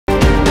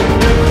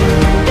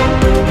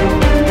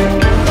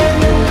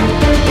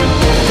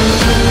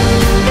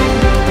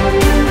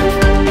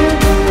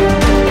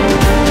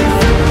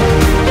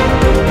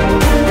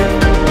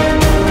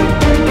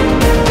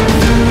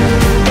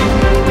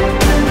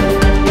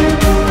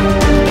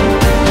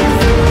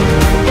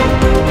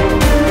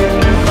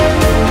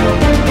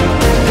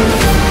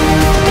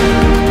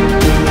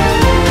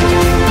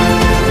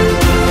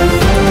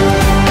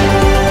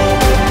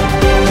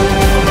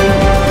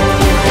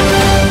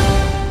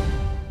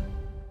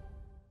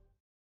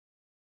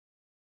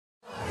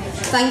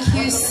Thank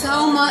you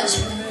so much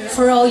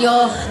for all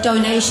your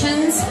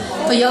donations,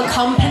 for your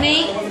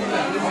company.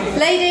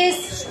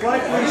 Ladies,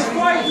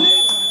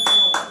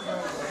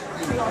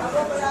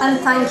 and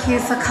thank you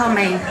for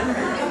coming.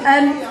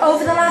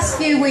 Over the last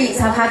few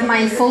weeks, I've had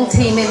my full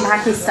team in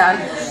Pakistan,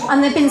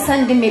 and they've been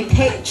sending me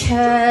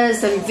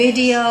pictures and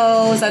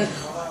videos, and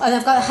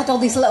I've had all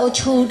these little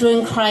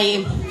children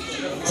crying.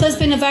 So it's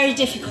been a very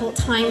difficult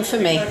time for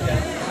me.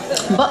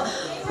 But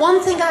one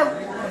thing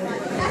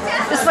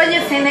just when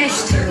you're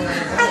finished,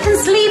 I can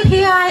sleep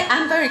here. I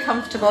am very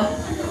comfortable.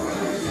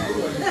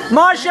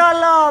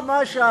 MashaAllah,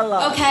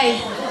 MashaAllah. Okay,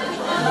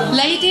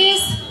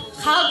 ladies,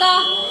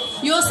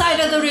 Khalda, your side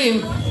of the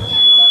room.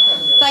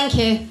 Thank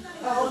you.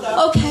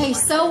 Okay,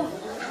 so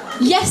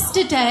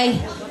yesterday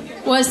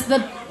was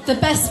the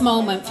best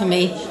moment for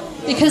me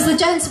because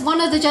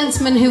one of the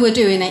gentlemen who were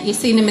doing it, you've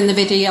seen him in the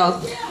video,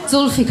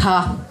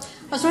 Zulfikar.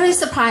 I was really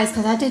surprised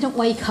because I didn't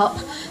wake up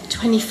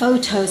to any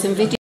photos and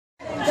videos.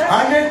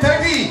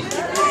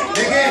 130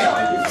 देखें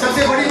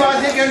सबसे बड़ी बात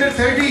है कि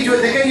 130 जो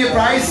देखें ये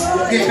price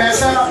ये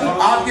पैसा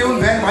आपके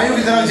उन बहन भाइयों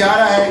की तरफ जा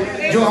रहा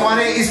है जो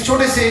हमारे इस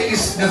छोटे से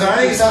इस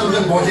नजराने के साथ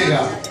उधर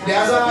पहुंचेगा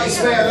लिहाजा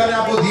इसमें अल्लाह ने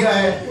आपको दिया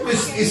है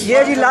इस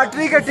ये जी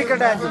लॉटरी का टिकट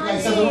है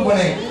ऐसा जरूर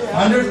बने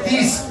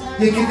 130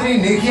 ये कितनी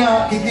नेकियां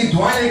कितनी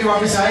दुआएं लेके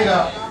वापस आएगा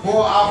वो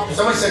आप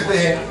समझ सकते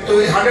हैं तो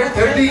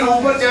 130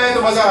 ऊपर जाए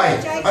तो मजा आए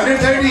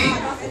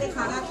 130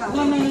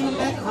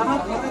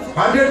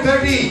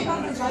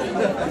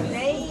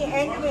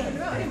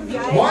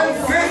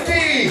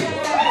 150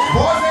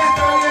 बहुत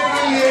तालियां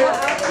के लिए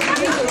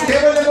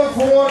टेबल नंबर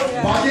 4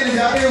 बाजी ले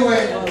जाते हुए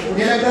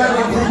ये लग रहा है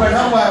कि ग्रुप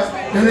बैठा हुआ है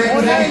जिन्होंने एक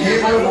दूसरे की जेब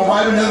में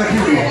मोबाइल में नजर रखी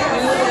हुई है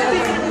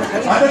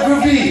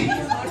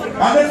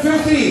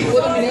 150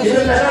 ये जो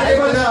पहला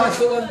टेबल था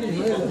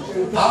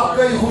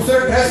आपका ये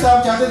खूबसूरत ड्रेस था आप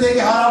चाहते थे कि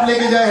हार आप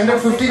लेके जाए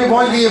 150 पे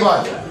पहुंच गई ये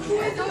बात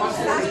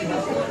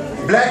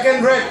ब्लैक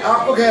एंड रेड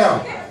आपको कह रहा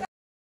हूँ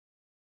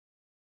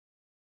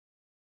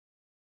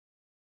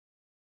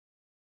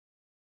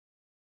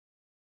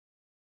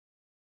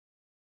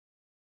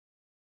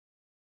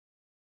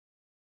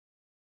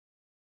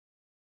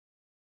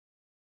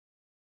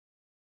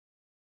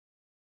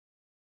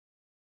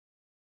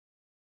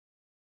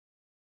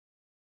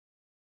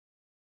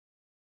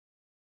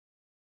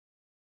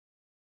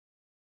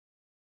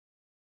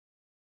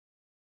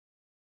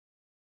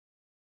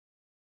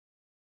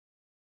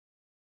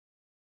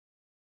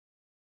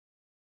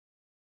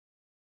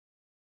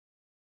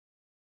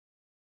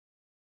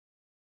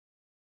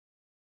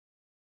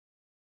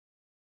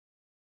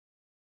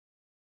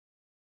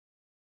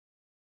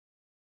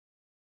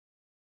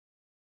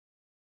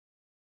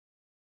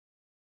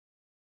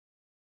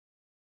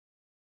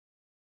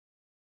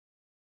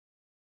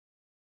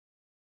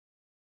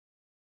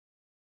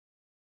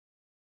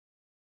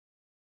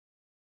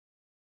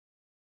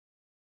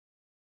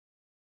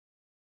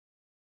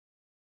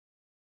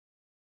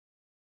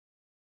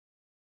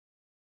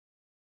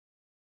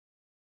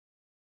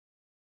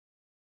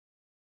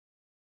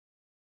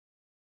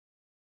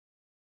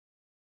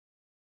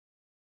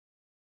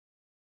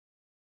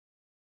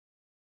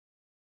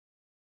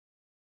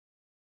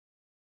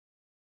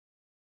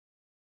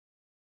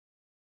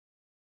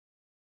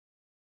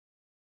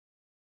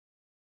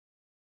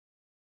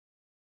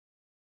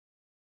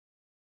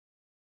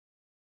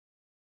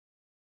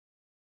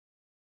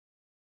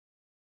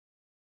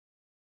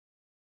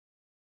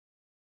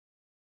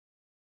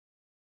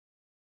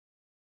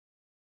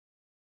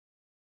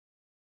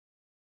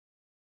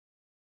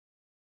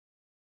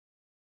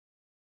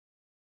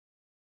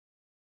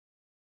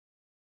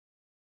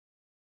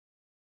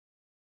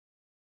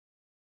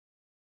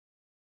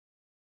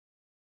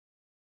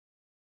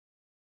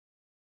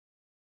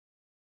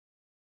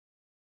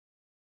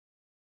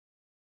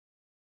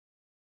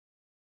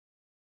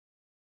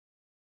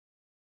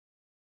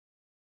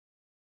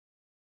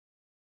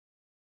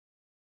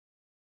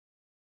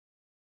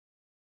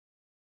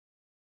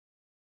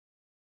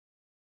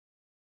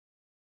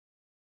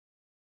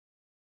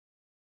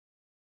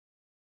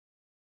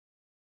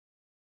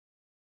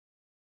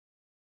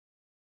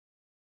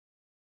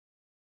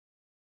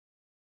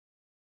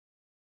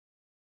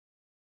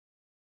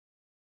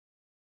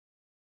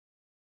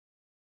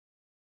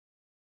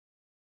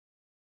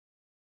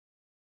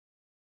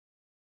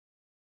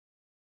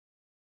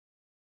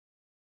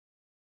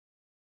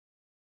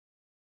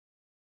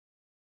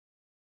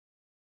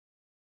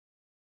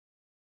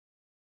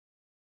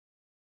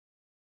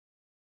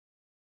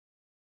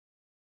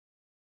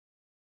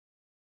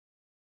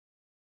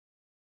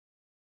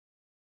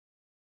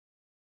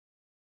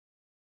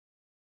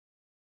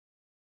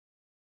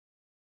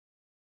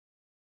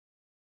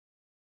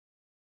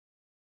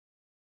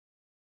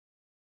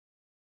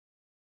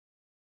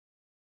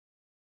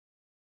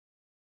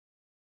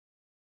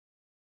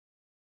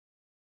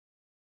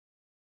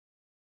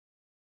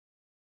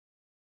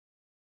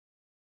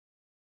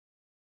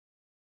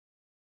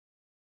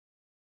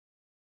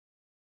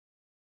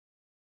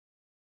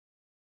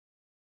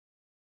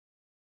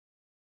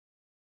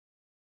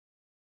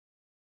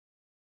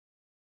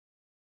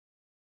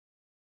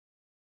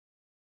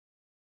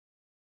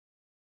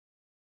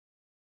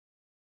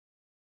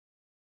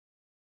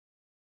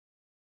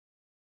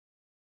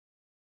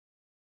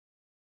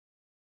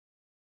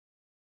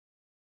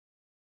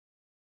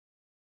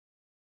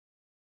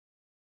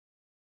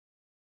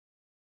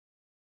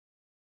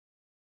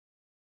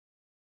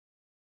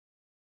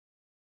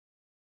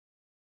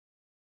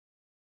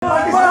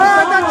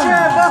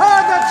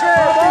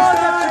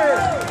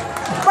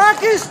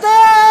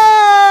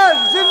पाकिस्तान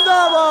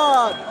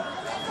जिंदाबाद।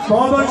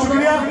 बहुत बहुत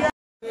शुक्रिया।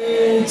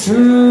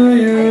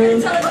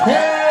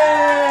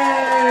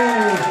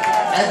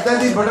 ऐसा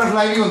दी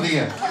बटरफ्लाई भी होती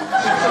है,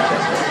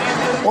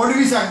 उड़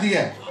भी सकती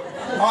है।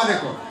 हाँ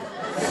देखो,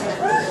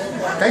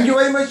 thank you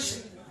very much,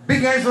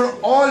 big hand for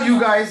all you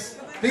guys,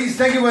 please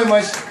thank you very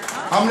much.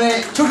 हमने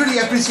छोटी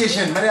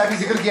एप्रिसिएशन, मैंने अभी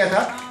जिक्र किया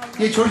था,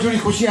 ये छोटी छोटी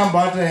खुशियां हम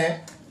बांट रहे हैं।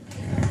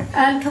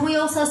 Can we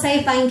also say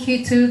thank you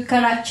to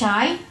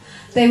Karachai?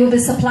 They will be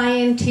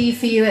supplying tea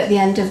for you at the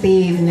end of the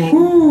evening.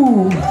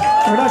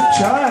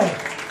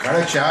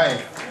 बड़ा चाय,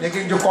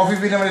 लेकिन जो कॉफी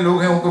पीने वाले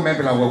लोग हैं उनको मैं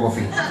पिलाऊंगा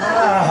coffee.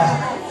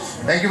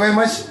 Thank you very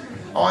much.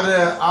 और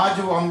आज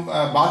जो हम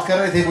बात कर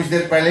रहे थे कुछ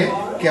देर पहले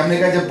कि हमने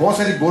कहा जब बहुत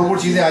सारी बोर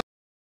चीज़ें आ